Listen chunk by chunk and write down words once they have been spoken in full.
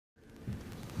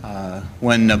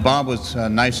When Bob was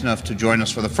nice enough to join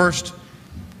us for the first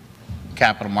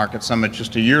Capital Market Summit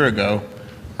just a year ago,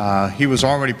 he was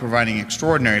already providing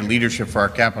extraordinary leadership for our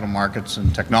capital markets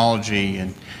and technology,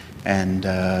 and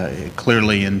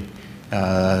clearly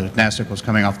NASDAQ was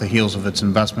coming off the heels of its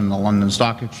investment in the London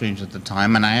Stock Exchange at the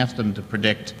time, and I asked him to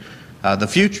predict the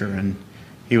future, and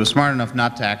he was smart enough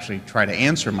not to actually try to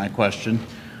answer my question,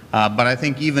 but I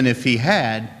think even if he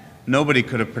had, nobody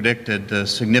could have predicted the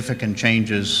significant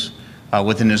changes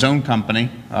within his own company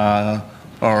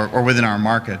or within our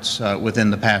markets within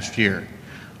the past year.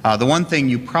 The one thing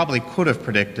you probably could have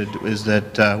predicted is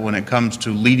that when it comes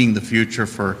to leading the future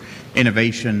for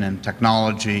innovation and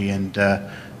technology and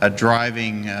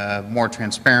driving more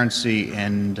transparency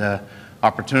and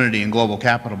opportunity in global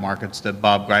capital markets, that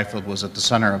Bob Greifeld was at the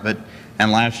center of it,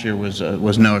 and last year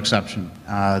was no exception.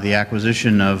 The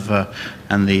acquisition of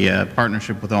and the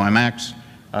partnership with OMX,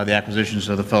 the acquisitions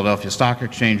of the Philadelphia Stock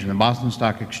Exchange and the Boston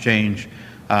Stock Exchange,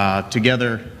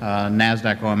 together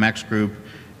NASDAQ OMX Group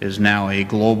is now a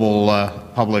global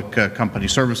public company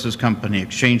services company,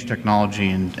 exchange technology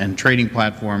and trading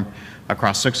platform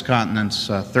across 6 continents,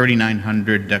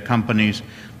 3,900 companies,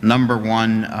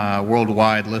 #1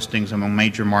 worldwide listings among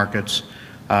major markets,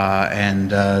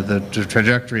 and the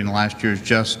trajectory in the last year is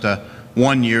just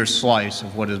 1 year slice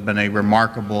of what has been a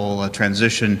remarkable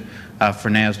transition for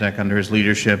NASDAQ under his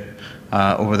leadership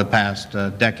over the past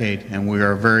decade, and we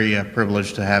are very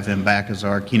privileged to have him back as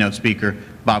our keynote speaker,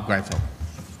 Bob Greifeld.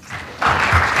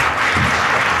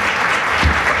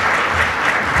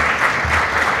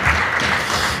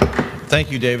 Thank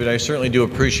you, David. I certainly do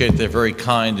appreciate the very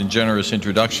kind and generous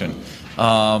introduction.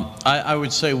 I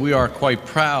would say we are quite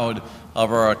proud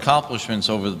of our accomplishments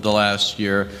over the last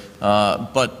year,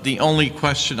 but the only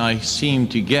question I seem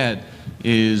to get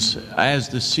is, as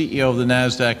the CEO of the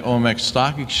NASDAQ OMX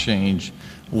Stock Exchange,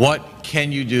 what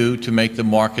can you do to make the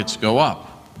markets go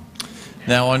up?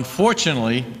 Now,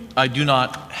 unfortunately, I do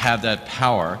not have that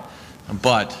power,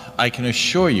 but I can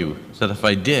assure you that if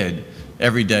I did,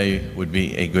 every day would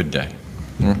be a good day.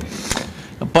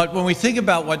 But when we think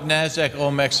about what NASDAQ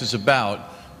OMX is about,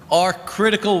 our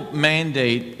critical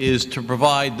mandate is to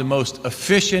provide the most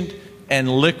efficient and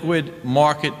liquid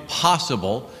market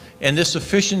possible, and this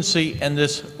efficiency and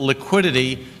this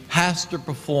liquidity has to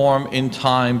perform in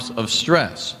times of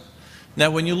stress.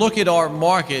 Now, when you look at our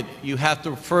market, you have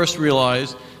to first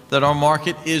realize that our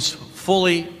market is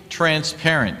fully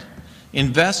transparent.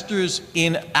 Investors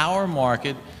in our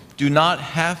market do not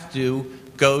have to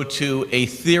go to a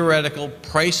theoretical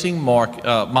pricing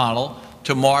model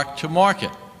to market.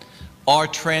 Our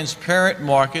transparent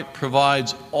market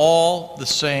provides all the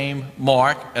same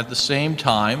mark at the same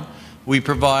time. We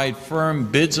provide firm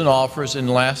bids and offers in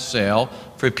last sale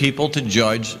for people to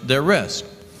judge their risk.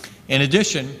 In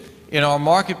addition, in our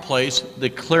marketplace,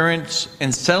 the clearance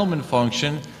and settlement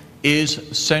function is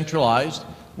centralized.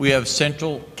 We have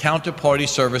central counterparty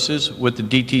services with the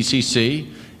DTCC,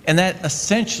 and that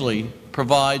essentially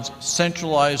provides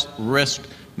centralized risk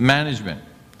management.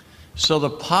 So the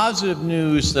positive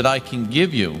news that I can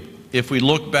give you, if we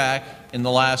look back in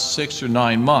the last 6 or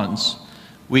 9 months,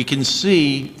 we can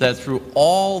see that through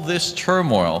all this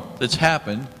turmoil that's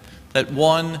happened, that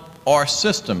one, our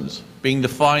systems, being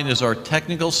defined as our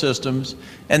technical systems,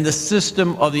 and the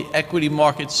system of the equity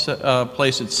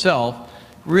marketplace itself,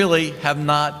 really have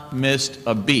not missed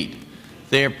a beat.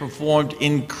 They have performed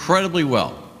incredibly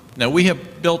well. Now, we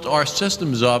have built our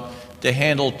systems up to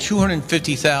handle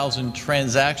 250,000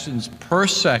 transactions per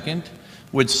second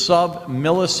with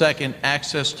sub-millisecond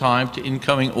access time to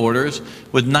incoming orders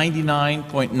with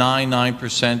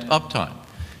 99.99% uptime.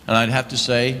 And I'd have to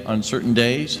say, on certain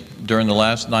days during the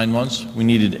last 9 months, we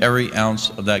needed every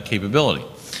ounce of that capability.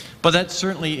 But that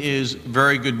certainly is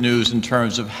very good news in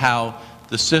terms of how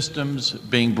the systems,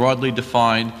 being broadly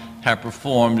defined, have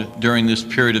performed during this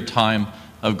period of time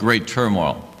of great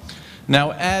turmoil.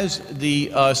 Now, as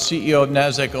the CEO of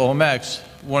NASDAQ OMX,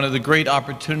 one of the great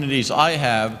opportunities I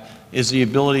have is the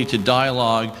ability to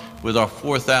dialogue with our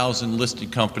 4,000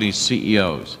 listed company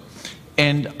CEOs.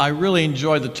 And I really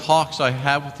enjoy the talks I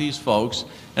have with these folks,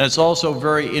 and it's also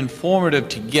very informative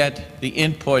to get the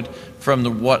input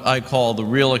from what I call the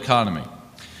real economy.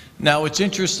 Now, it's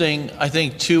interesting, I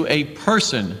think, to a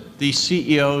person, these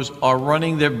CEOs are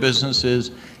running their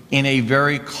businesses in a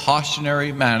very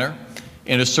cautionary manner.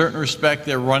 In a certain respect,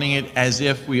 they're running it as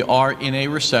if we are in a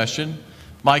recession.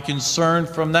 My concern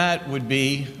from that would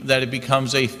be that it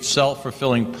becomes a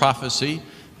self-fulfilling prophecy.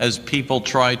 As people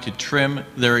try to trim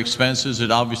their expenses, it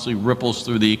obviously ripples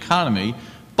through the economy.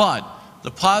 But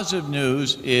the positive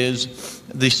news is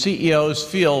the CEOs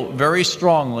feel very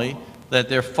strongly that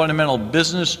their fundamental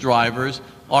business drivers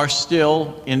are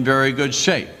still in very good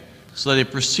shape. So they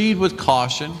proceed with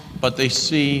caution, but they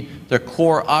see their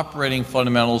core operating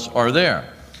fundamentals are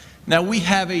there. Now, we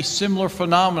have a similar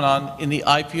phenomenon in the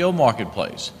IPO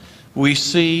marketplace. We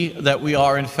see that we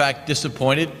are, in fact,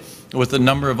 disappointed with the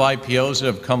number of IPOs that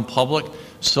have come public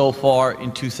so far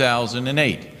in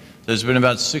 2008. There's been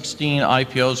about 16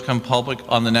 IPOs come public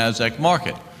on the NASDAQ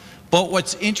market. But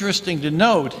what's interesting to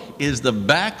note is the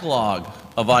backlog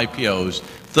of IPOs,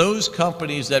 those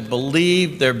companies that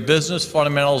believe their business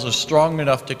fundamentals are strong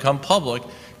enough to come public,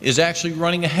 is actually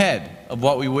running ahead of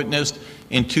what we witnessed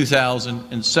in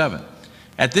 2007.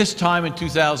 At this time in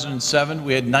 2007,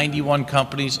 we had 91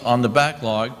 companies on the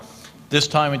backlog. This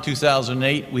time in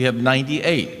 2008, we have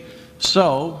 98.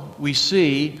 So we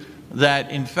see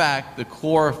that, in fact, the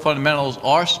core fundamentals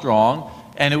are strong,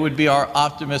 and it would be our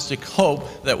optimistic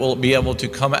hope that we'll be able to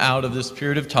come out of this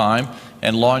period of time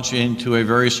and launch into a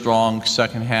very strong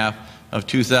second half of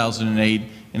 2008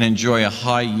 and enjoy a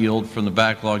high yield from the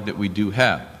backlog that we do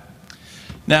have.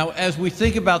 Now, as we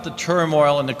think about the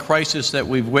turmoil and the crisis that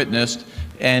we've witnessed,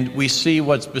 and we see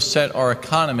what's beset our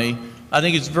economy, I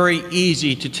think it's very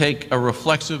easy to take a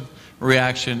reflexive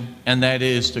reaction, and that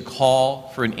is to call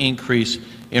for an increase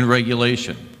in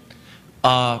regulation.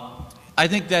 I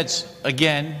think that's,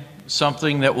 again,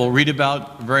 something that we'll read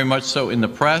about very much so in the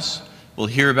press, we'll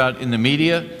hear about in the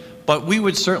media, but we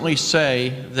would certainly say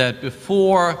that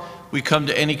before we come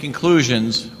to any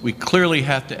conclusions, we clearly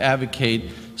have to advocate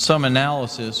some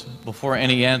analysis before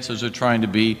any answers are trying to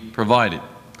be provided.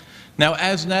 Now,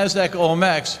 as NASDAQ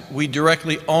OMX, we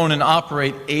directly own and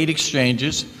operate 8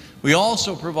 exchanges. We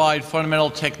also provide fundamental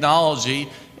technology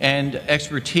and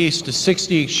expertise to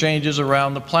 60 exchanges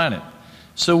around the planet.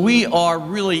 So we are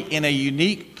really in a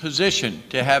unique position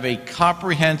to have a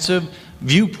comprehensive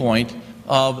viewpoint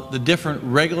of the different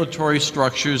regulatory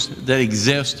structures that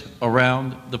exist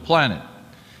around the planet.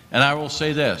 And I will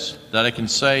say this, that I can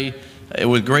say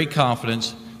with great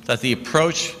confidence that the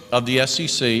approach of the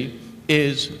SEC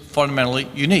is fundamentally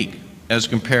unique as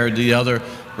compared to the other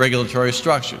regulatory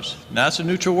structures. Now, that's a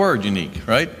neutral word, unique,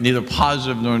 right? Neither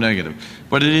positive nor negative,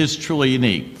 but it is truly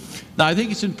unique. Now, I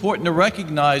think it's important to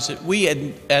recognize that we,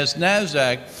 as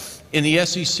NASDAQ, in the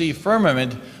SEC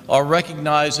firmament, are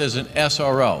recognized as an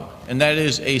SRO, and that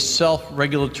is a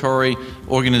self-regulatory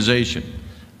organization.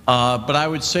 But I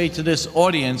would say to this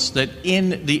audience that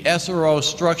in the SRO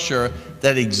structure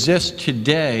that exists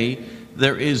today,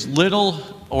 there is little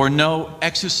or no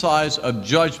exercise of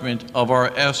judgment of our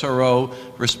SRO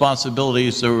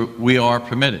responsibilities that we are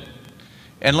permitted.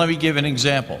 And let me give an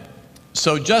example.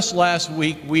 So just last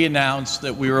week, we announced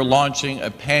that we were launching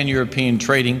a pan-European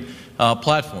trading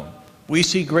platform. We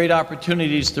see great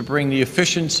opportunities to bring the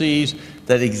efficiencies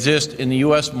that exist in the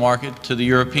U.S. market to the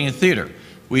European theater.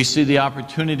 We see the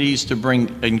opportunities to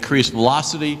bring increased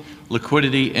velocity,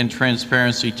 liquidity, and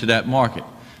transparency to that market.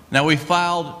 Now, we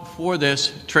filed for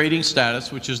this trading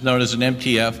status, which is known as an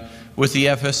MTF, with the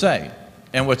FSA.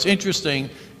 And what's interesting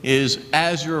is,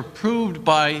 as you're approved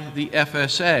by the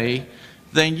FSA,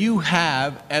 then you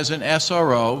have, as an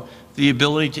SRO, the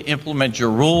ability to implement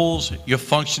your rules, your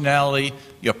functionality,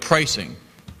 your pricing,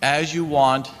 as you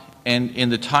want and in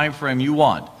the time frame you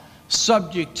want,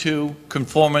 subject to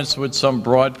conformance with some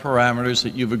broad parameters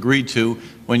that you've agreed to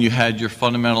when you had your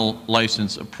fundamental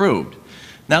license approved.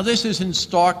 Now, this is in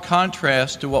stark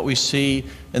contrast to what we see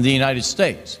in the United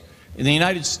States. In the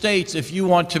United States, if you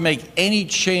want to make any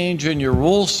change in your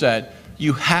rule set,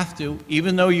 you have to,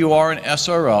 even though you are an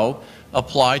SRO,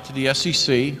 apply to the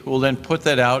SEC, who will then put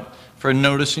that out for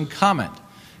notice and comment.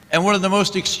 And one of the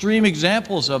most extreme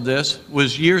examples of this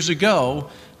was years ago,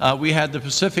 we had the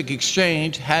Pacific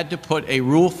Exchange had to put a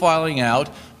rule filing out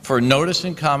for notice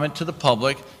and comment to the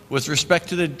public with respect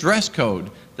to the dress code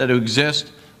that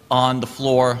exists on the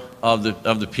floor of the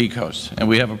PCOS. And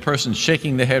we have a person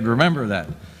shaking the head, remember that.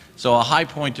 So a high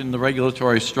point in the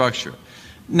regulatory structure.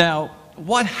 Now,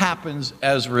 what happens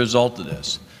as a result of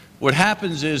this? What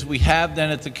happens is we have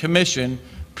then at the Commission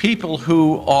people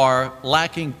who are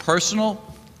lacking personal,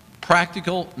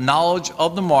 practical knowledge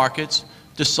of the markets,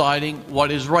 deciding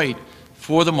what is right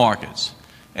for the markets.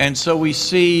 And so we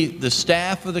see the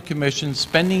staff of the Commission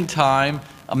spending time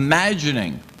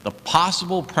imagining the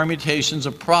possible permutations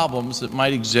of problems that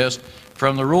might exist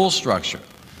from the rule structure.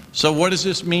 So what does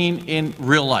this mean in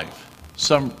real life?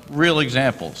 Some real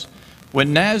examples.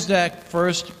 When NASDAQ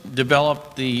first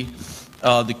developed the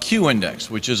Q index,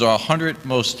 which is our 100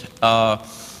 most,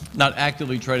 not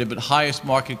actively traded, but highest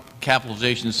market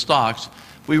capitalization stocks,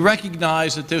 we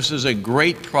recognize that this is a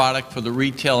great product for the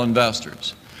retail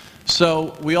investors.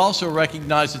 So we also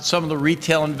recognize that some of the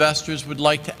retail investors would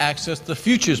like to access the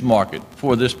futures market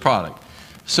for this product.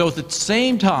 So at the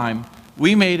same time,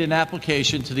 we made an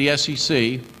application to the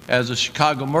SEC, as the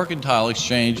Chicago Mercantile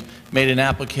Exchange made an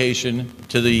application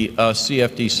to the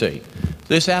CFTC.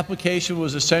 This application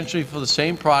was essentially for the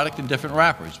same product in different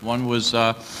wrappers. One was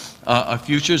a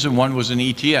futures and one was an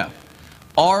ETF.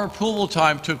 Our approval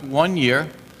time took 1 year.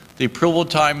 The approval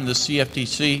time in the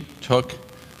CFTC took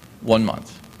 1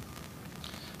 month.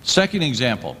 Second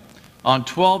example, on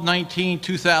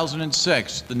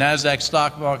 12/19/2006, the NASDAQ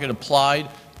stock market applied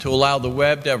to allow the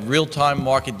web to have real-time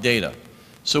market data.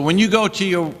 So when you go to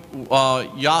your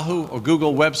Yahoo or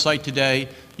Google website today,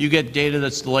 you get data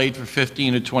that's delayed for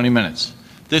 15 to 20 minutes.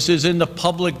 This is in the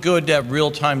public good to have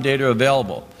real-time data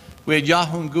available. We had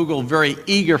Yahoo and Google very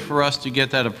eager for us to get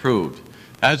that approved.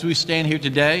 As we stand here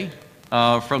today,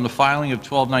 from the filing of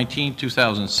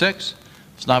 12/19/2006,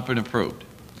 it's not been approved.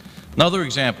 Another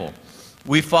example,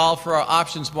 we filed for our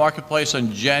options marketplace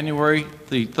on January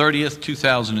the 30th,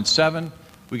 2007.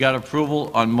 We got approval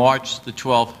on March the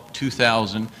 12th,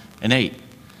 2008.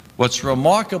 What's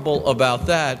remarkable about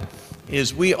that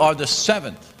is we are the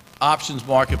 7th options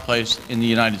marketplace in the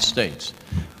United States.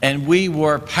 And we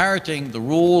were parroting the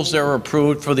rules that were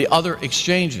approved for the other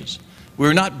exchanges.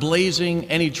 We're not blazing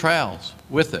any trails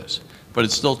with this, but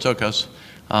it still took us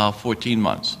 14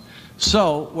 months.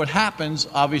 So what happens,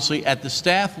 obviously, at the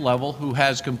staff level, who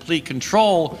has complete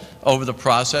control over the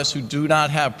process, who do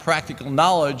not have practical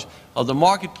knowledge of the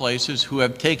marketplaces, who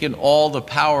have taken all the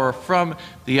power from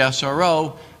the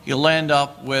SRO, you'll end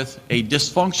up with a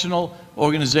dysfunctional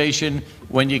organization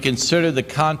when you consider the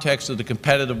context of the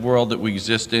competitive world that we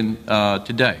exist in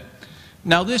today.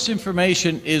 Now, this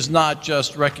information is not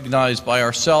just recognized by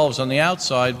ourselves on the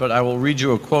outside, but I will read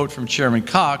you a quote from Chairman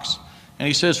Cox, and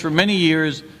he says, "For many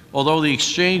years, although the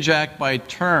Exchange Act by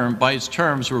its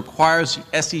terms requires the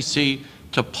SEC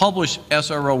to publish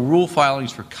SRO rule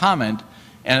filings for comment,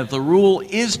 and if the rule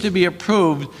is to be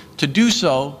approved, to do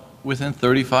so within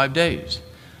 35 days.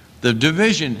 The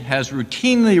division has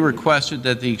routinely requested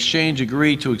that the exchange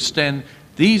agree to extend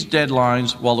these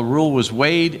deadlines while the rule was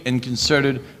weighed and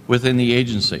considered within the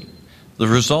agency. The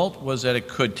result was that it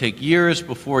could take years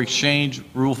before exchange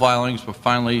rule filings were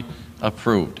finally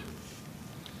approved."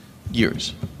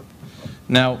 Years.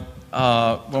 Now,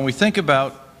 when we think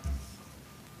about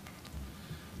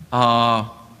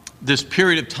this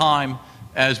period of time,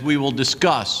 as we will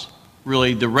discuss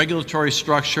really the regulatory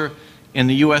structure in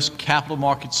the U.S. capital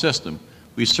market system,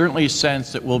 we certainly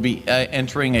sense that we'll be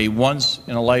entering a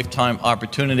once-in-a-lifetime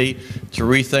opportunity to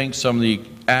rethink some of the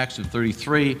acts of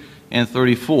 33 and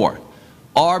 34.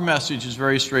 Our message is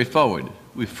very straightforward.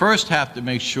 We first have to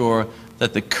make sure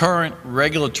that the current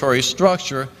regulatory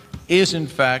structure is in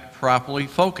fact properly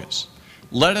focused.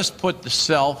 Let us put the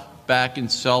self back in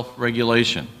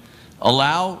self-regulation.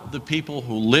 Allow the people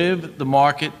who live the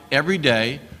market every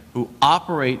day, who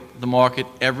operate the market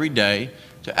every day,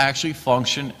 to actually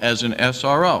function as an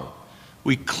SRO.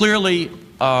 We clearly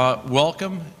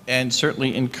welcome and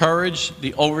certainly encourage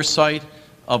the oversight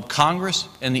of Congress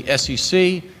and the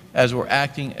SEC as we're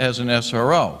acting as an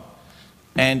SRO.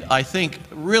 And I think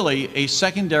really a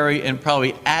secondary and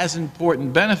probably as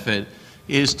important benefit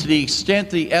is, to the extent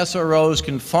the SROs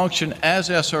can function as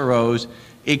SROs,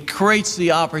 it creates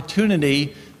the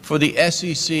opportunity for the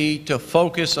SEC to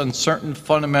focus on certain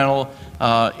fundamental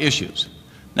issues.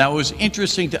 Now, it was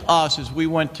interesting to us as we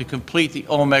went to complete the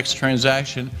OMX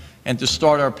transaction and to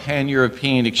start our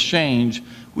pan-European exchange,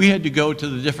 we had to go to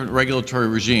the different regulatory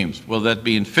regimes, whether that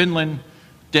be in Finland,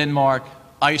 Denmark,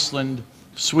 Iceland,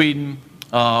 Sweden,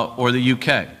 or the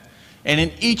UK. And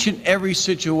in each and every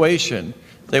situation,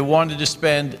 they wanted to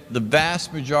spend the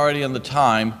vast majority of the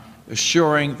time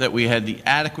assuring that we had the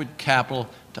adequate capital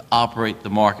to operate the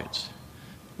markets.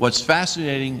 What's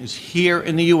fascinating is here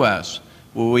in the U.S.,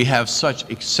 where we have such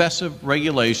excessive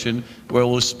regulation, where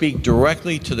we'll speak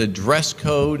directly to the dress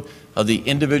code of the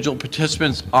individual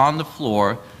participants on the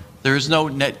floor, there is no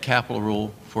net capital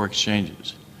rule for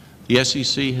exchanges. The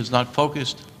SEC has not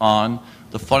focused on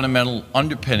the fundamental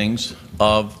underpinnings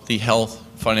of the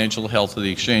financial health of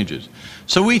the exchanges.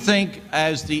 So we think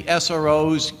as the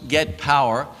SROs get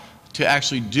power to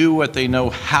actually do what they know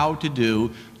how to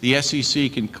do, the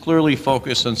SEC can clearly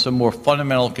focus on some more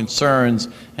fundamental concerns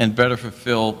and better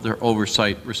fulfill their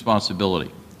oversight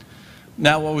responsibility.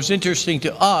 Now, what was interesting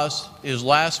to us is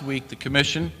last week the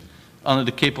Commission, under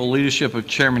the capable leadership of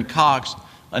Chairman Cox,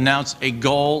 announced a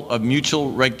goal of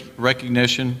mutual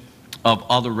recognition of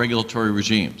other regulatory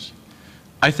regimes.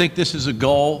 I think this is a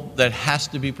goal that has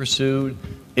to be pursued.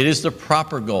 It is the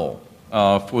proper goal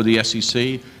for the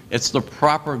SEC. It's the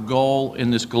proper goal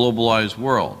in this globalized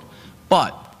world.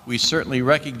 But we certainly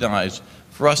recognize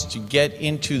for us to get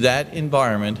into that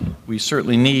environment, we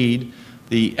certainly need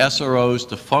the SROs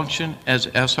to function as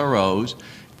SROs.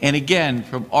 And again,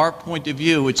 from our point of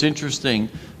view, it's interesting,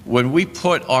 when we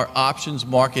put our options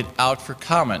market out for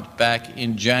comment back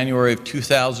in January of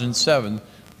 2007,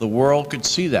 the world could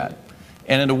see that.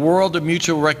 And in a world of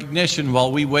mutual recognition,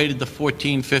 while we waited the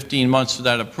 14, 15 months for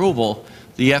that approval,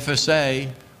 the FSA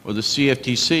or the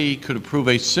CFTC could approve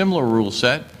a similar rule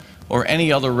set or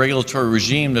any other regulatory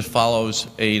regime that follows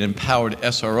an empowered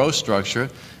SRO structure,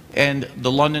 and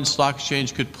the London Stock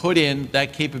Exchange could put in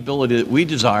that capability that we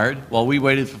desired. While we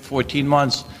waited for 14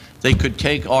 months, they could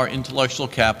take our intellectual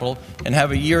capital and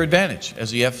have a year advantage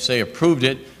as the FSA approved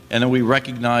it, and then we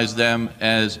recognized them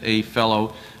as a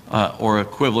fellow or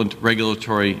equivalent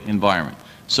regulatory environment.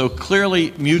 So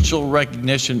clearly, mutual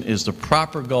recognition is the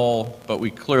proper goal, but we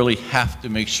clearly have to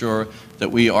make sure that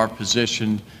we are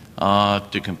positioned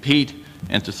to compete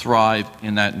and to thrive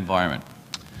in that environment.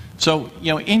 So,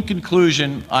 in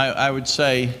conclusion, I would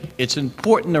say it's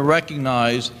important to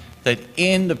recognize that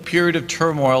in the period of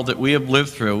turmoil that we have lived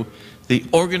through, the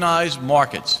organized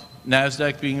markets,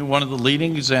 NASDAQ being one of the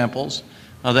leading examples,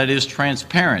 that is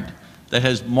transparent, that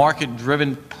has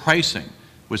market-driven pricing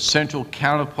with central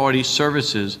counterparty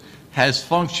services, has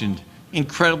functioned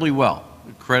incredibly well,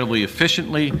 incredibly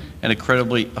efficiently, and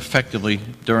incredibly effectively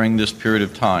during this period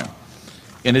of time.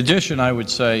 In addition, I would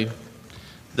say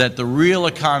that the real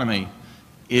economy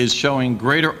is showing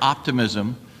greater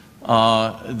optimism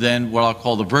than what I'll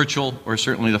call the virtual or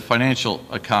certainly the financial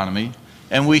economy,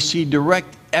 and we see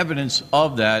direct evidence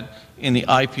of that in the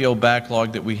IPO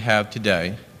backlog that we have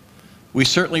today. We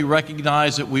certainly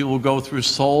recognize that we will go through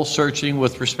soul searching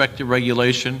with respect to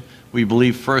regulation. We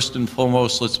believe first and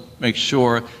foremost, let's make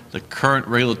sure the current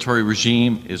regulatory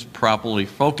regime is properly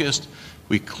focused.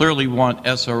 We clearly want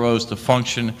SROs to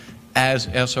function as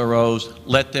SROs,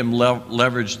 let them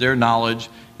leverage their knowledge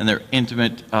and their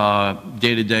intimate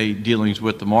day-to-day dealings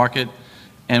with the market.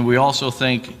 And we also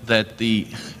think that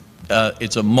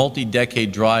it's a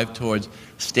multi-decade drive towards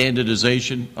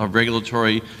standardization of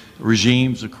regulatory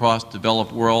regimes across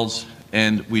developed worlds,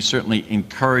 and we certainly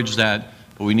encourage that,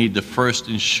 but we need to first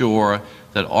ensure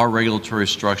that our regulatory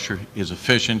structure is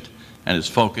efficient and is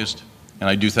focused. And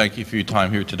I do thank you for your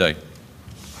time here today.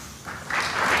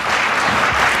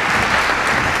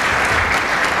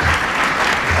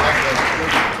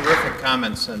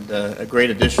 Comments and a great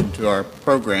addition to our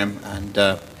program, and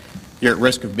you're at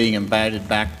risk of being invited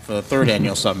back for the third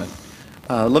annual summit.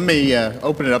 Let me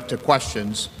open it up to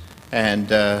questions, and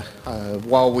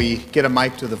while we get a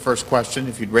mic to the first question,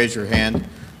 if you'd raise your hand,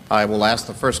 I will ask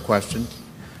the first question,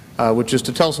 which is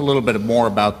to tell us a little bit more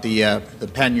about the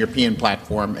pan-European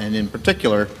platform, and in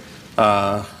particular,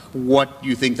 what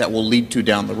you think that will lead to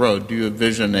down the road. Do you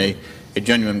envision a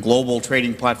genuine global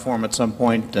trading platform at some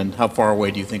point, and how far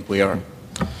away do you think we are?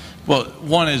 Well,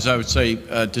 one is, I would say,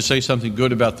 to say something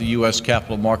good about the U.S.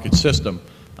 capital market system,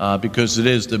 because it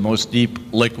is the most deep,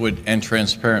 liquid, and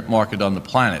transparent market on the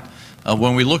planet.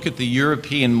 When we look at the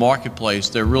European marketplace,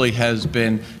 there really has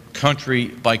been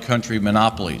country-by-country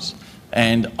monopolies.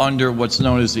 And under what's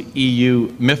known as the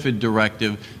EU MiFID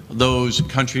directive, those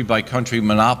country-by-country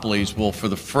monopolies will, for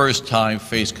the first time,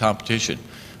 face competition.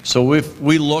 So if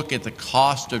we look at the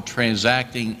cost of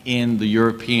transacting in the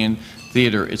European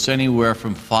theater, it's anywhere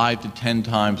from 5 to 10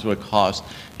 times what it costs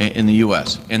in the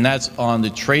U.S. And that's on the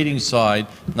trading side,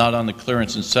 not on the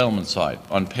clearance and settlement side.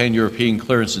 On pan-European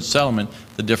clearance and settlement,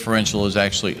 the differential is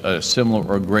actually a similar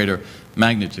or greater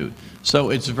magnitude.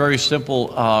 So it's a very simple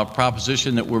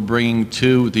proposition that we're bringing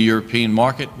to the European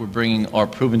market. We're bringing our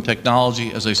proven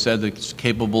technology, as I said, that's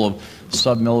capable of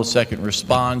sub-millisecond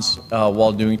response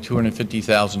while doing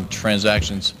 250,000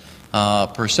 transactions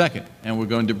per second. And we're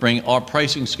going to bring our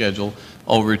pricing schedule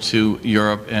over to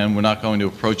Europe, and we're not going to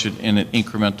approach it in an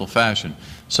incremental fashion.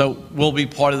 So we'll be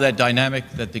part of that dynamic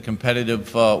that the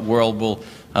competitive world will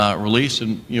release,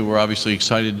 and we're obviously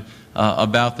excited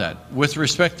about that. With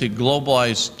respect to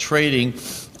globalized trading,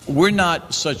 we're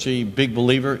not such a big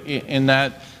believer in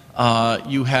that.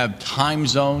 You have time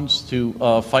zones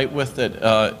to fight with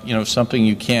that, something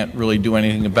you can't really do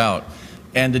anything about.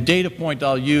 And the data point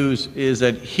I'll use is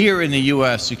that here in the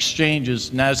U.S.,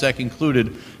 exchanges, NASDAQ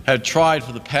included, have tried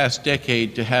for the past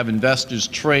decade to have investors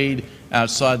trade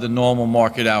outside the normal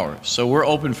market hours. So we're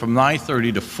open from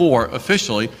 9:30 to 4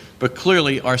 officially, but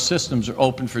clearly our systems are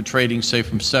open for trading, say,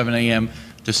 from 7 a.m.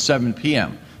 to 7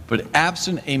 p.m. But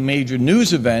absent a major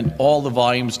news event, all the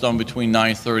volume's done between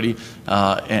 9:30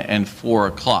 and 4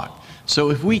 o'clock. So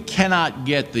if we cannot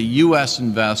get the U.S.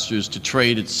 investors to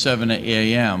trade at 7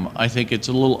 a.m., I think it's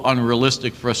a little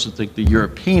unrealistic for us to think the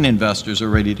European investors are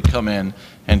ready to come in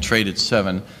and trade at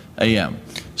 7 a.m.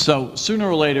 So sooner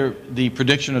or later, the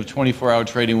prediction of 24-hour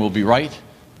trading will be right,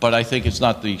 but I think it's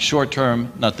not the short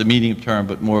term, not the medium term,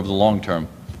 but more of the long term.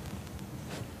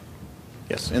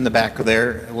 Yes, in the back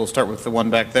there. We'll start with the one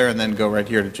back there and then go right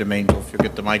here to Jim Angel, if you'll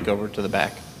get the mic over to the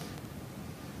back.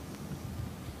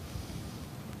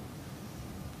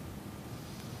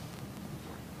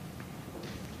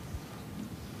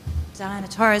 Diana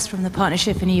Torres from the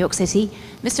Partnership in New York City.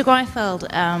 Mr.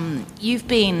 Greifeld, you've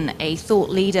been a thought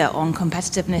leader on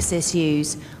competitiveness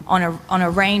issues on a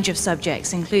range of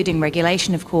subjects, including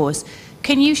regulation, of course.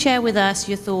 Can you share with us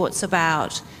your thoughts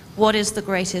about what is the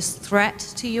greatest threat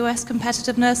to U.S.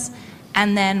 competitiveness,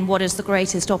 and then what is the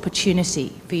greatest opportunity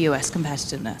for U.S.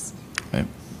 competitiveness? Okay.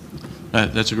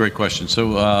 That's a great question.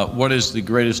 So what is the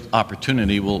greatest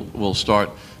opportunity? We'll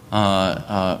start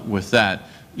with that.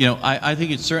 You know, I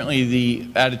think it's certainly the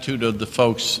attitude of the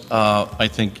folks, I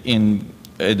think,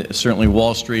 certainly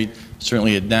Wall Street,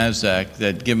 certainly at NASDAQ,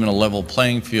 that given a level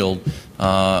playing field,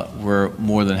 we're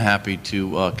more than happy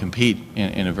to compete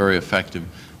in a very effective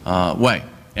way.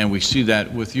 And we see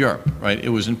that with Europe, right? It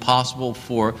was impossible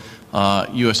for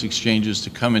U.S. exchanges to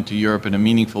come into Europe in a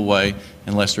meaningful way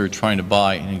unless they were trying to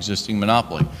buy an existing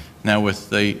monopoly. Now, with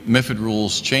the MiFID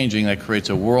rules changing, that creates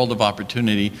a world of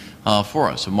opportunity for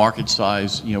us. A market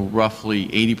size, you know, roughly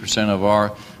 80% of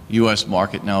our U.S.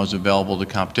 market now is available to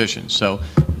competition. So,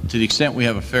 to the extent we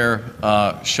have a fair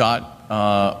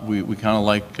shot, we kind of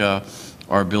like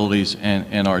our abilities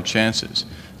and our chances.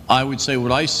 I would say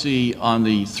what I see on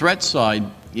the threat side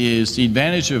is the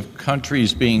advantage of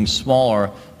countries being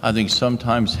smaller, I think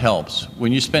sometimes helps.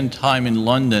 When you spend time in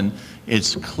London,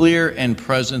 it's clear and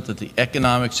present that the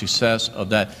economic success of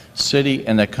that city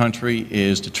and that country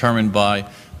is determined by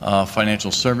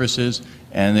financial services,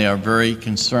 and they are very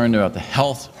concerned about the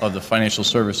health of the financial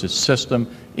services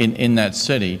system in that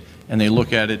city, and they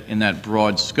look at it in that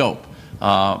broad scope.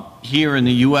 Here in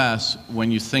the U.S.,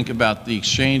 when you think about the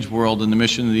exchange world and the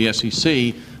mission of the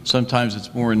SEC, sometimes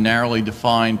it's more narrowly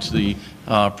defined to the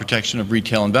protection of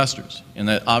retail investors. And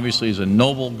that obviously is a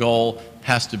noble goal,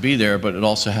 has to be there, but it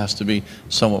also has to be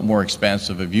somewhat more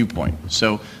expansive a viewpoint.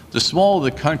 So the smaller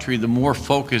the country, the more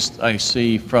focused I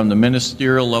see from the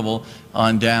ministerial level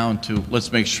on down to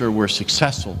let's make sure we're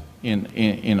successful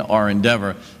in our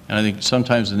endeavor. And I think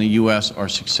sometimes in the U.S. our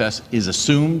success is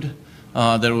assumed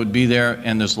that it would be there,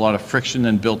 and there's a lot of friction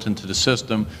then built into the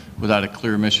system without a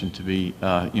clear mission to be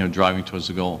driving towards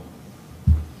the goal.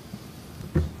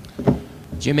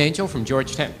 Jim Angel from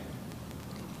Georgetown.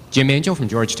 Jim Angel from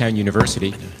Georgetown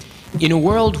University. In a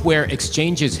world where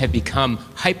exchanges have become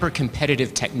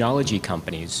hyper-competitive technology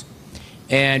companies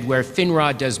and where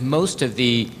FINRA does most of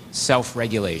the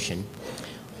self-regulation,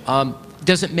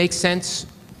 does it make sense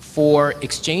for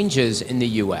exchanges in the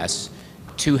U.S.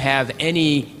 to have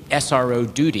any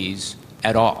SRO duties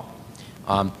at all?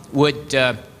 Would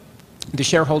the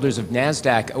shareholders of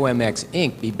NASDAQ OMX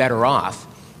Inc. be better off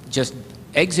just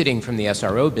exiting from the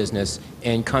SRO business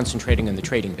and concentrating on the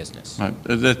trading business? Right.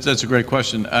 That's a great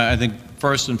question. I think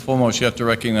first and foremost you have to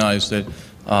recognize that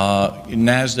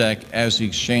NASDAQ as the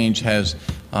exchange has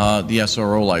the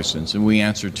SRO license, and we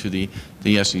answer to the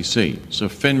SEC. So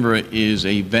FINRA is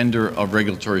a vendor of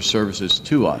regulatory services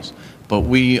to us, but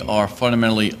we are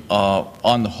fundamentally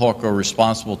on the hook or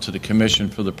responsible to the Commission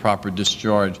for the proper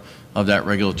discharge of that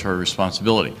regulatory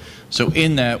responsibility. So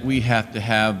in that, we have to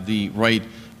have the right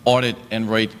audit and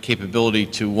right capability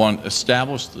to, one,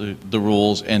 establish the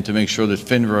rules and to make sure that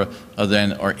FINRA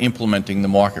then are implementing the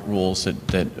market rules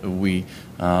that we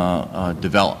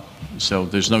develop. So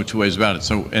there's no two ways about it.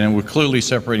 So, and we're clearly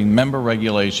separating member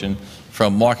regulation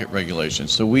from market regulation.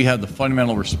 So we have the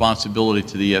fundamental responsibility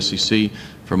to the SEC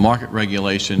for market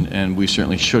regulation, and we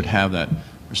certainly should have that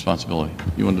responsibility.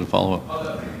 You wanted to follow up?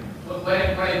 What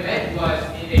I meant was,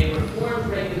 in a reformed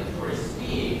regulatory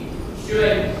scheme,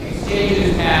 should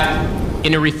exchanges have...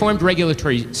 In a reformed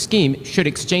regulatory scheme, should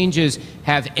exchanges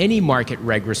have any market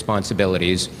reg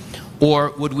responsibilities,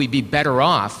 or would we be better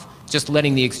off just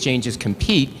letting the exchanges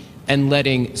compete and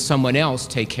letting someone else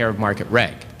take care of market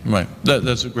reg? Right.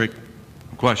 That's a great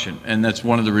question, and that's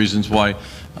one of the reasons why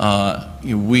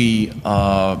we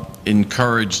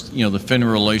encouraged the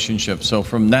FINRA relationship. So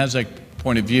from NASDAQ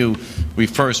point of view, we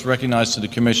first recognize to the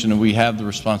Commission that we have the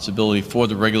responsibility for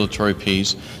the regulatory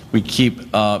piece. We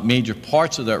keep major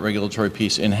parts of that regulatory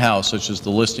piece in-house, such as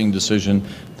the listing decision,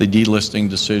 the delisting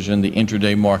decision, the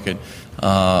intraday market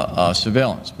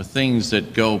surveillance. But things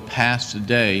that go past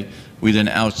today, we then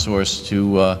outsource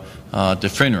to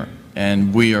FINRA.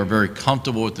 And we are very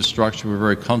comfortable with the structure. We're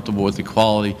very comfortable with the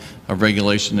quality of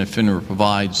regulation that FINRA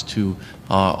provides to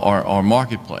our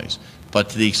marketplace. But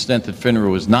to the extent that FINRA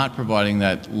was not providing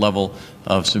that level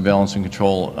of surveillance and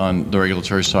control on the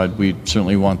regulatory side, we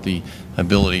certainly want the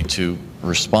ability to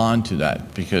respond to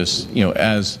that, because, you know,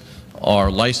 as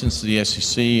our license to the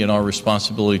SEC and our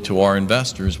responsibility to our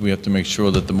investors, we have to make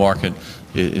sure that the market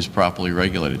is properly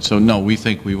regulated. So no, we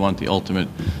think we want the ultimate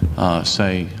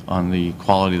say on the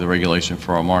quality of the regulation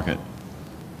for our market.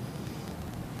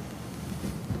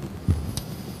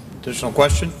 Additional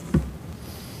question?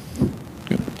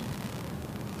 Good.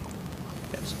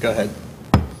 Yes, go ahead.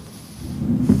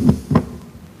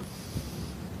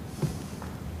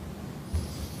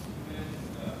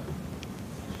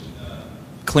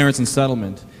 Clearance and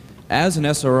settlement. As an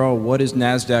SRO, what is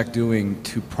NASDAQ doing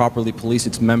to properly police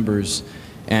its members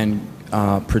and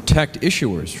protect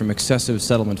issuers from excessive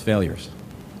settlement failures?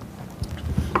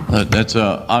 That's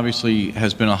obviously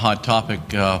has been a hot topic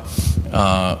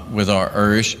with our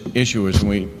issuers,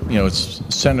 and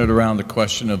it's centered around the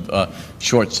question of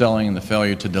short selling and the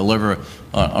failure to deliver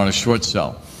on a short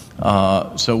sell.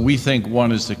 So we think,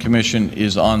 one, is the Commission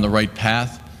is on the right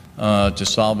path to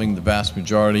solving the vast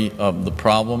majority of the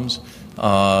problems.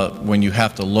 When you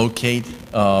have to locate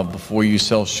before you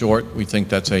sell short, we think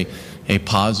that's a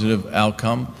positive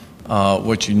outcome.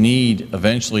 What you need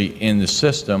eventually in the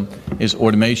system is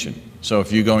automation. So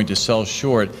if you're going to sell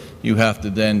short, you have to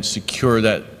then secure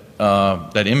that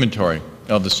inventory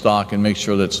of the stock and make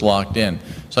sure that's locked in.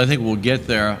 So I think we'll get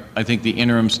there. I think the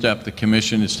interim step the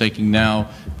Commission is taking now,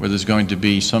 where there's going to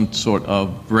be some sort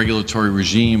of regulatory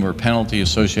regime or penalty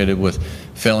associated with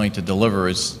failing to deliver,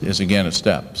 is again a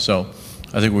step. So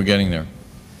I think we're getting there.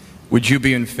 Would you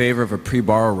be in favor of a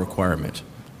pre-borrow requirement?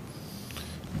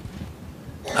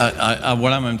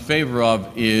 What I'm in favor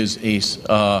of is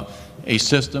a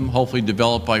system hopefully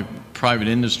developed by private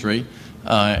industry.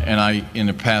 And I, in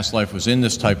a past life, was in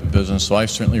this type of business, so I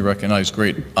certainly recognize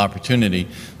great opportunity.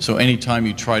 So anytime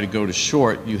you try to go to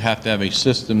short, you have to have a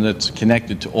system that's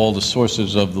connected to all the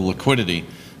sources of the liquidity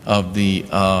of the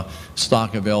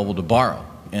stock available to borrow.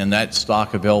 And that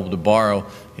stock available to borrow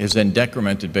is then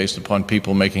decremented based upon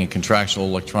people making a contractual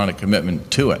electronic commitment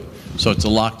to it. So it's a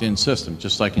locked-in system.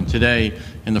 Just like in today,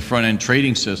 in the front-end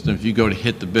trading system, if you go to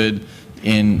hit the bid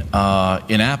in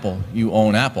Apple, you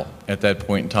own Apple at that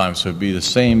point in time. So it'd be the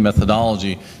same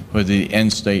methodology with the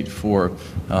end state for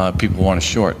people who want to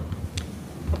short.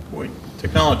 Boy,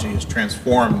 technology has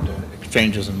transformed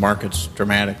exchanges and markets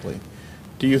dramatically.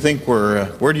 Do you think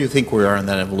where do you think we are in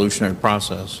that evolutionary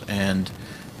process, and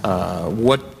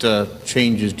what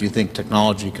changes do you think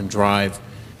technology can drive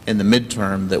in the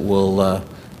midterm that will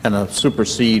kind of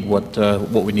supersede what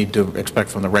we need to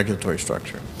expect from the regulatory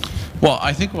structure? Well,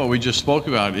 I think what we just spoke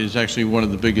about is actually one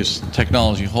of the biggest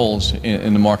technology holes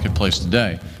in the marketplace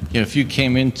today. You know, if you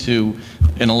came into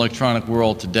an electronic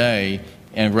world today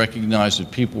and recognized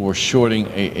that people were shorting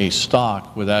a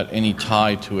stock without any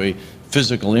tie to a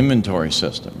physical inventory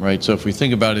system, right? So if we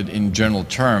think about it in general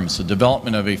terms, the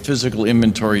development of a physical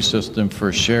inventory system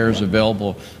for shares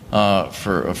available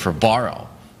for borrow,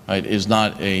 right, is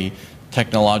not a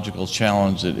technological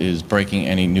challenge that is breaking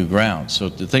any new ground. So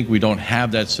to think we don't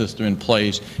have that system in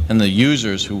place, and the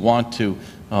users who want to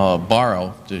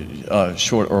borrow,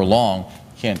 short or long,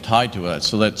 can't tie to that.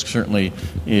 So that certainly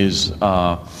is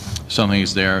something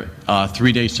is there.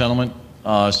 3-day settlement.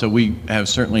 So we have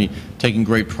certainly taken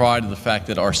great pride in the fact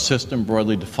that our system,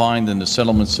 broadly defined, and the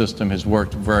settlement system has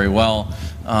worked very well.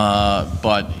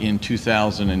 But in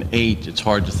 2008, it's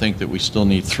hard to think that we still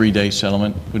need 3-day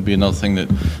settlement. Would be another thing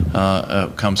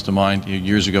that comes to mind.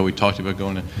 Years ago, we talked about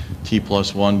going to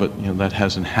T+1, but that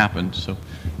hasn't happened. So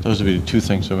those would be the two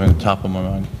things that are on the top of my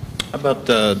mind. How about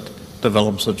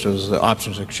developments such as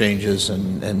options exchanges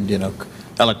and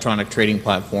electronic trading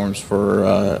platforms for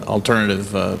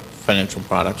alternative financial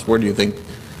products? Where do you think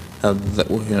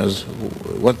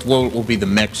what will be the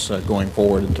mix going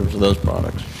forward in terms of those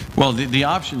products? Well, the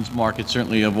options market,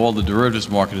 certainly of all the derivatives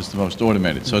market, is the most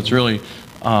automated. So it's really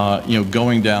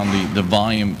going down the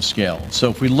volume scale. So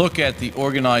if we look at the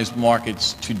organized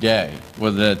markets today,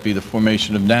 whether that be the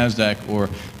formation of NASDAQ or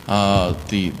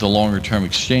the longer term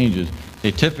exchanges, they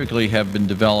typically have been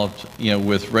developed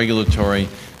with regulatory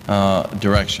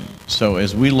direction. So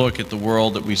as we look at the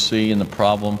world that we see and the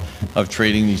problem of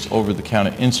trading these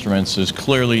over-the-counter instruments, there's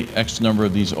clearly X number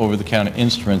of these over-the-counter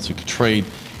instruments that could trade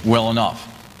well enough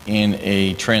in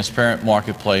a transparent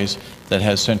marketplace that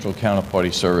has central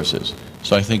counterparty services.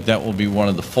 So I think that will be one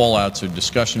of the fallouts or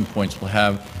discussion points we'll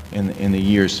have in the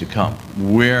years to come.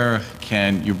 Where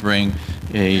can you bring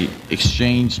a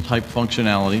exchange-type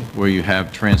functionality where you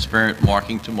have transparent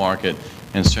marking to market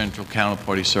and central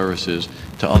counterparty services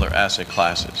to other asset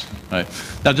classes? Right?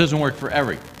 That doesn't work for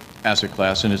every asset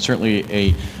class, and it's certainly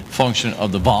a function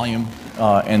of the volume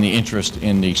and the interest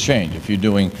in the exchange. If you're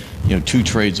doing 2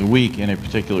 trades a week in a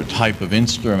particular type of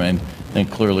instrument, then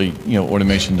clearly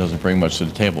automation doesn't bring much to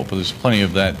the table. But there's plenty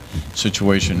of that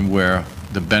situation where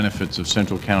the benefits of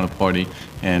central counterparty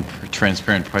and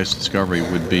transparent price discovery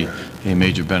would be a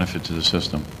major benefit to the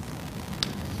system.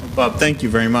 Bob, thank you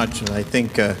very much. And I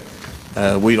think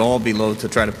we'd all be loath to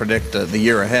try to predict the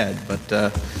year ahead,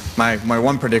 but my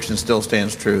one prediction still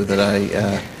stands true,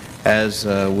 that as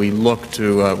we look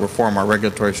to reform our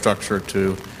regulatory structure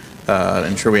to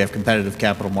ensure we have competitive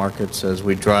capital markets, as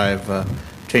we drive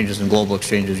changes in global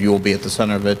exchanges, you will be at the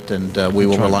center of it, and we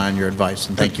will rely on your advice.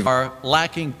 And thank you. Are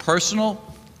lacking personal,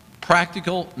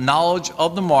 practical knowledge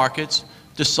of the markets,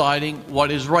 deciding what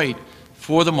is right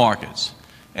for the markets.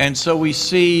 And so we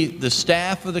see the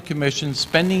staff of the Commission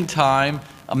spending time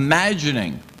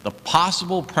imagining the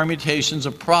possible permutations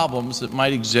of problems that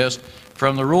might exist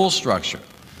from the rule structure.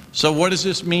 So what does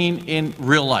this mean in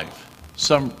real life?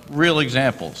 Some real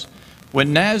examples.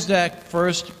 When NASDAQ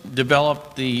first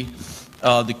developed the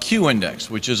Q index,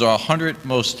 which is our 100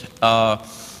 most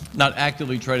not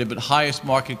actively traded but highest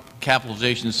market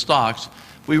capitalization stocks,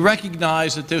 we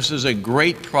recognize that this is a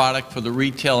great product for the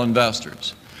retail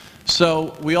investors.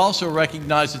 So we also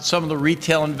recognize that some of the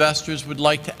retail investors would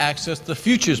like to access the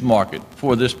futures market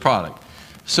for this product.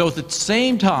 So at the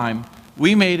same time,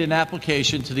 we made an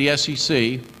application to the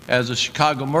SEC, as the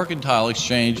Chicago Mercantile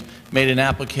Exchange made an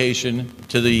application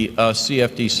to the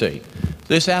CFTC.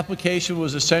 This application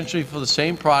was essentially for the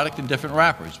same product in different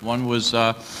wrappers. One was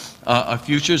a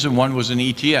futures and one was an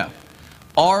ETF.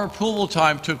 Our approval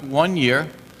time took 1 year.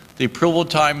 The approval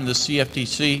time in the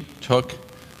CFTC took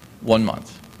 1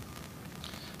 month.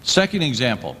 Second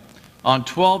example, on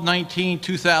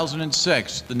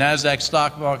 12/19/2006, the NASDAQ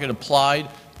stock market applied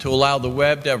to allow the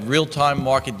web to have real-time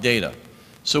market data.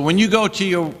 So when you go to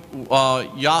your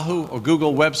Yahoo or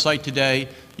Google website today,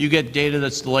 you get data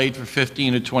that's delayed for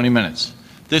 15 to 20 minutes.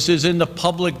 This is in the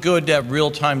public good to have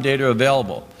real-time data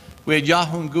available. We had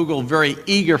Yahoo and Google very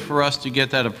eager for us to get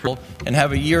that approval and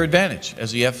have a year advantage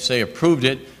as the FSA approved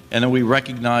it, and then we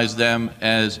recognized them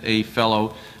as a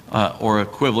fellow or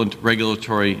equivalent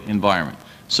regulatory environment.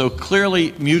 So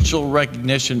clearly mutual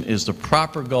recognition is the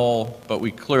proper goal, but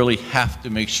we clearly have to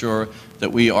make sure that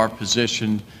we are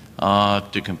positioned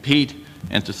to compete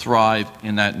and to thrive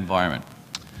in that environment.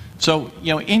 So,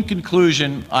 in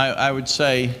conclusion, I would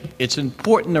say it's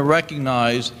important to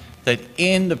recognize that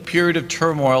in the period of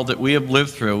turmoil that we have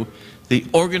lived through, the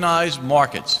organized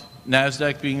markets,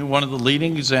 NASDAQ being one of the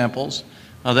leading examples,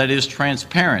 that is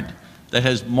transparent, that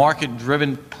has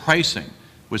market-driven pricing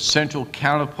with central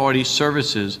counterparty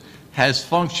services, has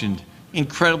functioned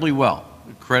incredibly well,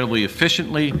 incredibly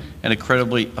efficiently, and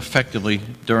incredibly effectively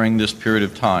during this period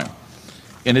of time.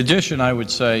 In addition, I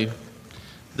would say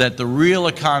that the real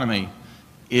economy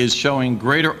is showing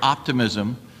greater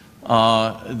optimism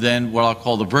than what I'll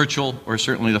call the virtual or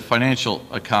certainly the financial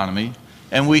economy,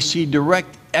 and we see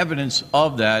direct evidence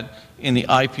of that in the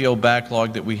IPO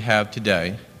backlog that we have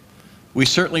today. We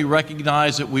certainly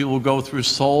recognize that we will go through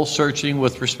soul searching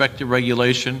with respect to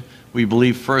regulation. We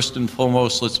believe first and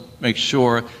foremost, let's make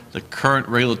sure the current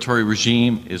regulatory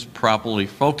regime is properly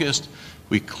focused.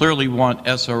 We clearly want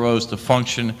SROs to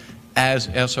function as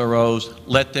SROs,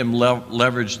 let them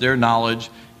leverage their knowledge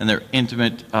and their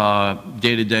intimate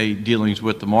day-to-day dealings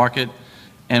with the market.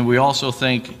 And we also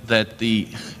think that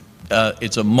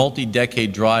it's a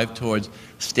multi-decade drive towards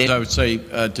I would say,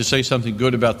 to say something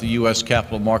good about the U.S.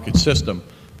 capital market system,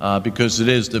 because it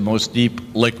is the most deep,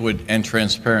 liquid, and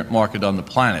transparent market on the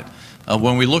planet.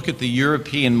 When we look at the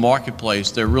European marketplace,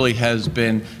 there really has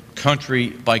been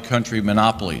country-by-country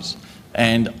monopolies.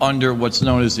 And under what's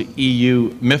known as the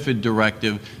EU MiFID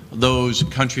directive, those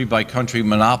country-by-country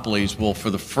monopolies will, for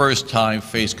the first time,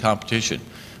 face competition.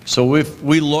 So if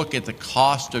we look at the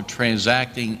cost of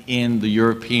transacting in the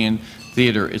European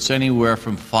theater, it's anywhere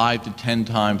from 5 to 10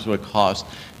 times what it costs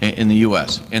in the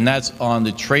U.S. And that's on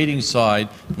the trading side,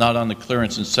 not on the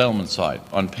clearance and settlement side.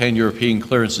 On pan-European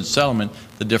clearance and settlement,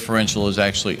 the differential is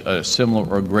actually a similar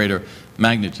or greater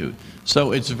magnitude.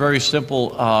 So it's a very simple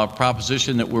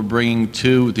proposition that we're bringing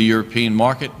to the European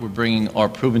market. We're bringing our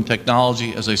proven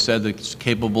technology, as I said, that's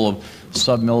capable of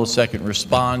sub-millisecond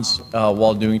response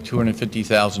while doing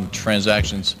 250,000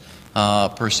 transactions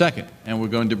per second. And we're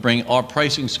going to bring our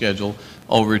pricing schedule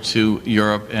over to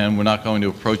Europe, and we're not going to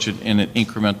approach it in an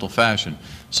incremental fashion.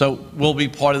 So we'll be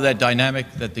part of that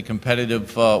dynamic that the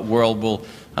competitive world will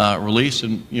release,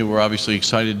 and we're obviously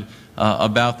excited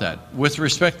about that. With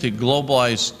respect to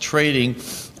globalized trading,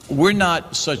 we're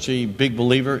not such a big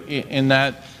believer in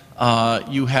that.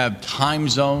 You have time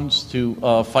zones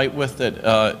to fight with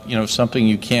that, something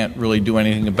you can't really do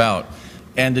anything about.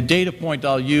 And the data point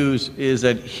I'll use is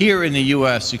that here in the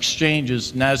U.S.,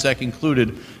 exchanges, NASDAQ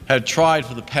included, have tried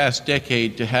for the past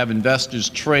decade to have investors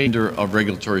trade of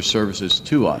regulatory services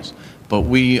to us. But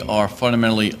we are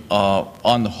fundamentally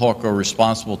on the hook or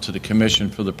responsible to the Commission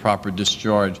for the proper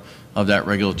discharge of that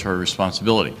regulatory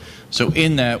responsibility. So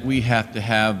in that, we have to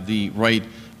have the right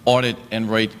audit and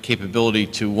right capability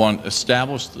to, one,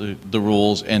 establish the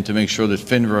rules and to make sure that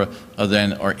FINRA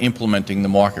then are implementing the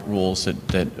market rules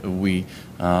that we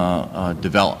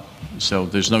develop. So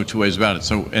there's no two ways about it.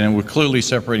 So, and we're clearly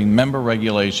separating member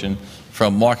regulation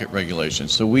from market regulation.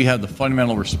 So we have the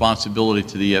fundamental responsibility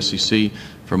to the SEC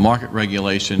for market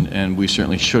regulation, and we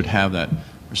certainly should have that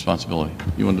responsibility.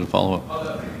 You wanted to follow up?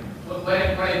 What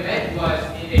I meant was,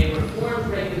 in a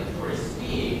reformed regulatory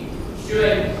scheme,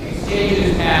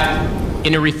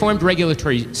 in a reformed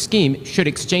regulatory scheme, should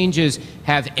exchanges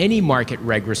have any market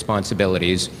reg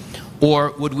responsibilities,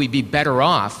 or would we be better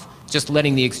off just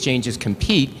letting the exchanges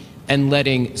compete and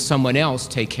letting someone else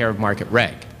take care of market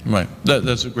reg? Right.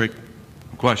 That's a great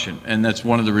question, and that's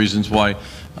one of the reasons why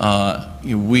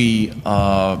we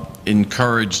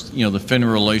encouraged the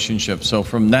FINRA relationship. So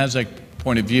from NASDAQ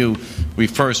point of view, we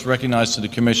first recognize to the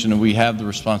Commission that we have the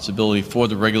responsibility for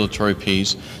the regulatory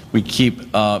piece. We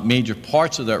keep major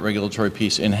parts of that regulatory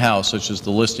piece in-house, such as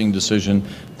the listing decision,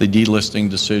 the delisting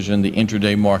decision, the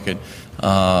intraday market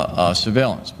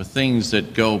surveillance. But things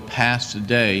that go past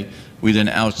today, we then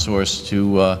outsource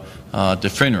to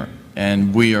FINRA.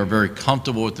 And we are very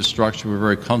comfortable with the structure. We're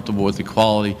very comfortable with the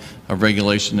quality of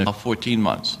regulation in 14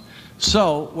 months.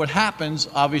 So what happens,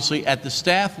 obviously, at the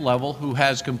staff level, who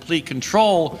has complete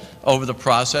control over the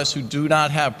process, who do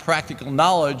not have practical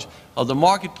knowledge of the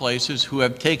marketplaces, who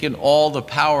have taken all the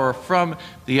power from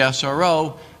the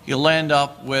SRO, you'll end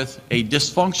up with a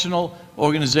dysfunctional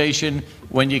organization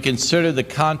when you consider the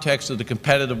context of the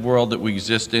competitive world that we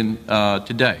exist in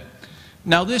today.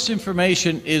 Now, this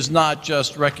information is not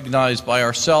just recognized by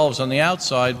ourselves on the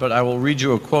outside, but I will read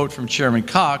you a quote from Chairman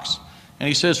Cox, and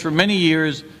he says, "For many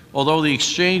years, although the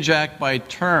Exchange Act by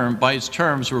its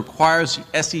terms requires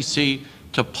the SEC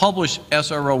to publish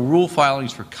SRO rule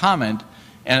filings for comment,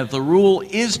 and if the rule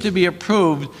is to be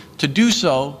approved, to do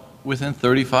so within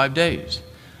 35 days.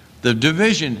 The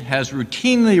division has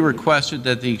routinely requested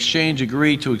that the exchange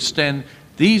agree to extend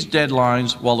these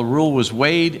deadlines while the rule was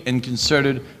weighed and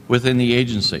considered within the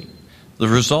agency. The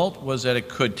result was that it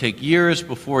could take years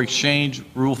before exchange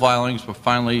rule filings were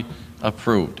finally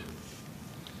approved."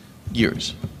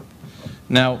 Years.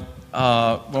 Now,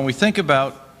 when we think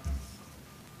about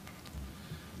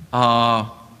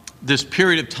this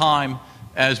period of time,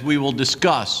 as we will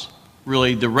discuss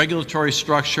really the regulatory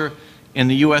structure in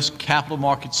the U.S. capital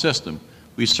market system,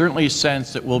 we certainly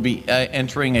sense that we'll be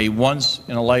entering a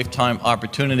once-in-a-lifetime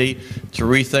opportunity to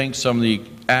rethink some of the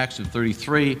acts of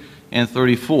 33 and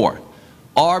 34.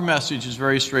 Our message is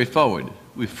very straightforward.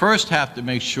 We first have to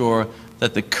make sure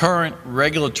that the current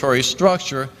regulatory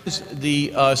structure is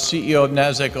the CEO of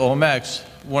NASDAQ OMX.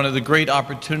 One of the great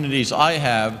opportunities I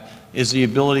have is the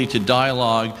ability to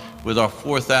dialogue with our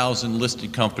 4,000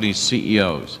 listed companies'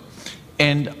 CEOs.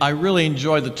 And I really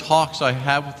enjoy the talks I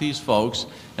have with these folks,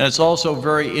 and it's also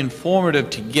very informative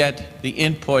to get the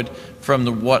input from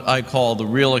what I call the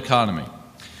real economy.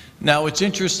 Now, it's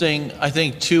interesting, I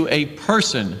think, to a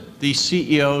person, these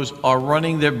CEOs are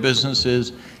running their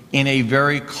businesses in a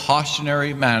very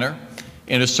cautionary manner.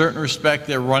 In a certain respect,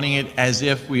 they're running it as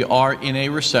if we are in a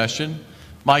recession.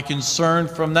 My concern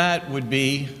from that would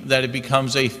be that it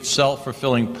becomes a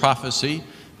self-fulfilling prophecy.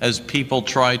 As people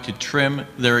try to trim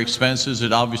their expenses,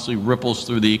 it obviously ripples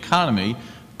through the economy.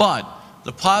 But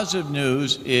the positive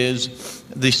news is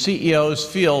the CEOs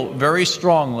feel very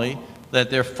strongly that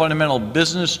their fundamental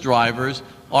business drivers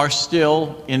are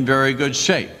still in very good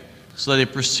shape. So they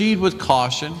proceed with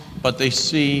caution, but they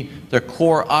see their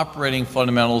core operating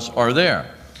fundamentals are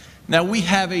there. Now, we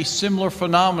have a similar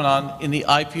phenomenon in the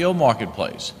IPO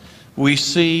marketplace. We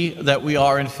see that we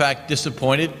are, in fact,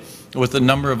 disappointed with the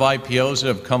number of IPOs that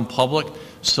have come public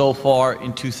so far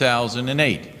in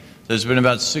 2008. There's been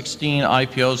about 16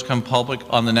 IPOs come public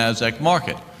on the NASDAQ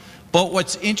market. But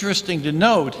what's interesting to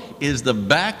note is the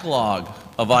backlog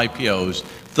of IPOs,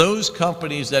 those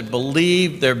companies that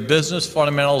believe their business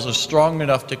fundamentals are strong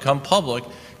enough to come public,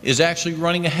 is actually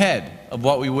running ahead of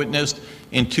what we witnessed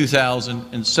in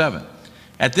 2007.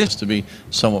 At this, to be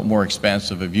somewhat more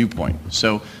expansive a viewpoint.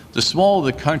 So the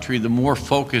smaller the country, the more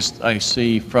focused I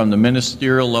see from the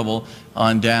ministerial level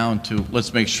on down to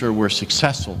let's make sure we're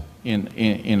successful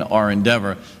in our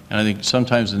endeavor. And I think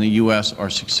sometimes in the U.S. our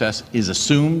success is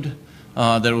assumed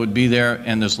that it would be there,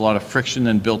 and there's a lot of friction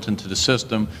then built into the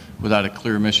system without a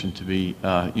clear mission to be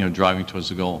driving towards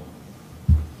the goal.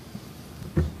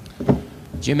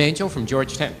 Jim Angel from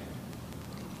Georgetown.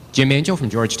 Jim Angel from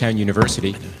Georgetown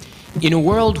University. In a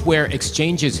world where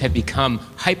exchanges have become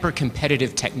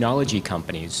hyper-competitive technology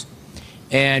companies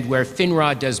and where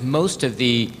FINRA does most of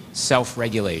the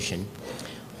self-regulation,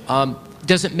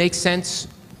 does it make sense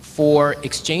for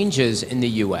exchanges in the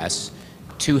U.S.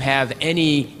 to have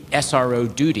any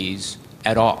SRO duties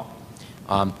at all?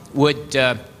 Would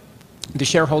the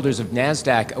shareholders of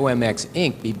NASDAQ OMX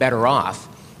Inc. be better off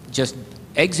just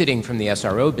exiting from the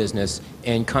SRO business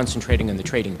and concentrating on the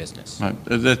trading business? Right.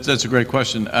 That's a great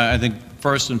question. I think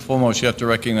first and foremost you have to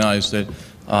recognize that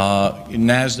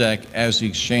NASDAQ as the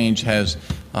exchange has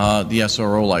the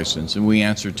SRO license, and we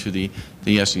answer to the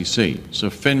SEC. So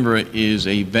FINRA is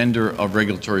a vendor of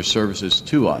regulatory services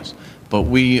to us, but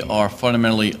we are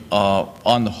fundamentally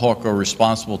on the hook or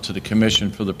responsible to the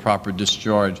Commission for the proper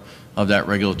discharge of that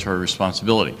regulatory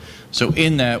responsibility. So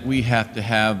in that we have to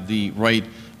have the right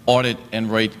audit and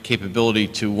right capability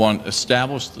to, one,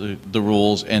 establish the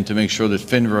rules and to make sure that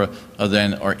FINRA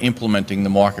then are implementing the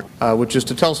market. Which is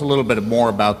to tell us a little bit more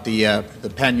about the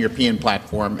pan-European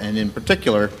platform, and in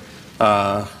particular,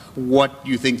 what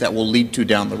you think that will lead to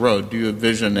down the road. Do you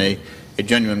envision a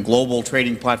genuine global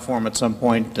trading platform at some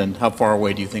point, and how far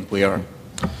away do you think we are?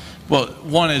 Well,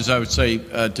 one is, I would say,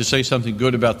 to say something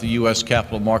good about the U.S.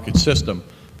 capital market system,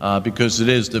 because it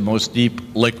is the most deep,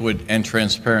 liquid, and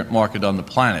transparent market on the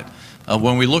planet.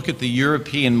 When we look at the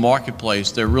European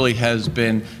marketplace, there really has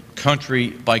been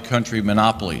country-by-country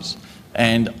monopolies.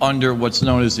 And under what's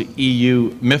known as the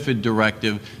EU MiFID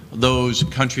directive, those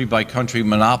country-by-country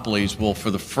monopolies will,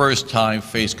 for the first time,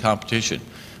 face competition.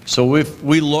 So if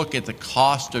we look at the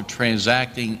cost of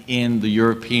transacting in the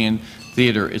European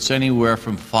theater, it's anywhere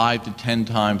from 5 to 10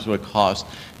 times what it costs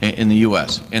in the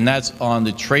U.S. And that's on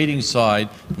the trading side,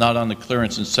 not on the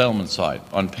clearance and settlement side.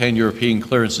 On pan-European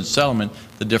clearance and settlement,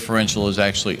 the differential is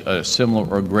actually a similar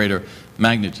or greater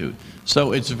magnitude.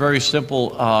 So it's a very simple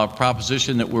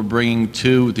proposition that we're bringing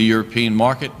to the European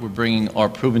market. We're bringing our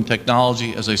proven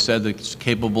technology, as I said, that's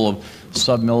capable of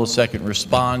sub-millisecond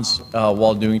response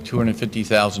while doing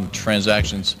 250,000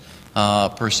 transactions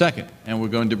per second. And we're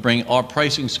going to bring our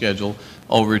pricing schedule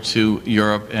over to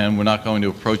Europe, and we're not going to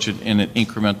approach it in an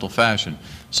incremental fashion.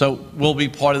 So we'll be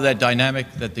part of that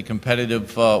dynamic that the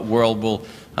competitive world will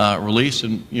release,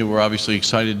 and we're obviously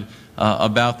excited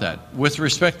about that. With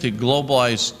respect to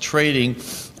globalized trading,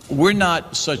 we're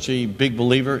not such a big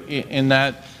believer in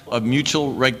that, of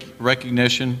mutual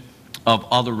recognition of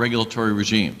other regulatory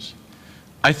regimes.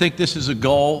 I think this is a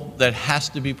goal that has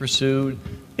to be pursued.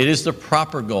 It is the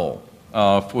proper goal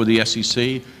for the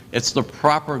SEC. It's the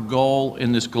proper goal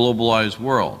in this globalized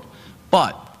world.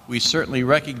 But we certainly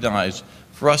recognize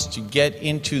for us to get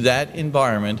into that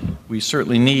environment, we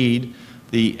certainly need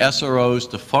the SROs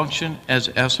to function as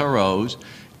SROs.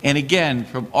 And again,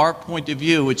 from our point of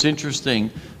view, it's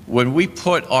interesting, when we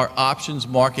put our options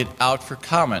market out for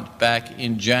comment back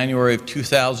in January of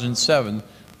 2007,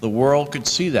 the world could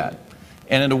see that.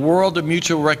 And in a world of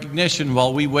mutual recognition,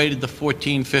 while we waited the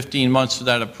 14, 15 months for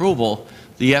that approval,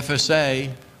 the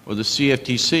FSA or the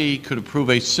CFTC could approve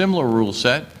a similar rule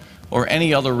set or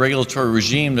any other regulatory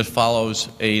regime that follows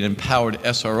an empowered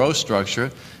SRO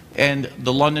structure, and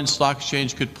the London Stock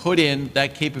Exchange could put in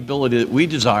that capability that we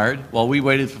desired. While we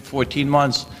waited for 14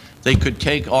 months, they could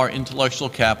take our intellectual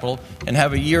capital and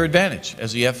have a year advantage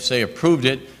as the FSA approved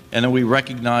it, and then we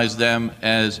recognize them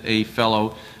as a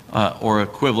fellow or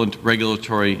equivalent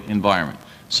regulatory environment.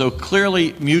 So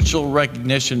clearly mutual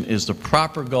recognition is the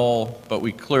proper goal, but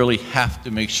we clearly have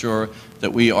to make sure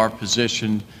that we are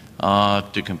positioned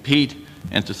to compete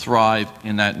and to thrive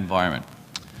in that environment.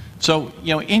 So,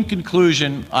 in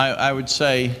conclusion, I would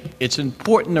say it's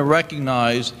important to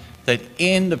recognize that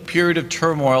in the period of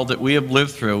turmoil that we have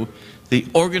lived through, the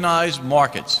organized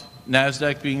markets,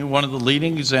 NASDAQ being one of the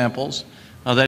leading examples,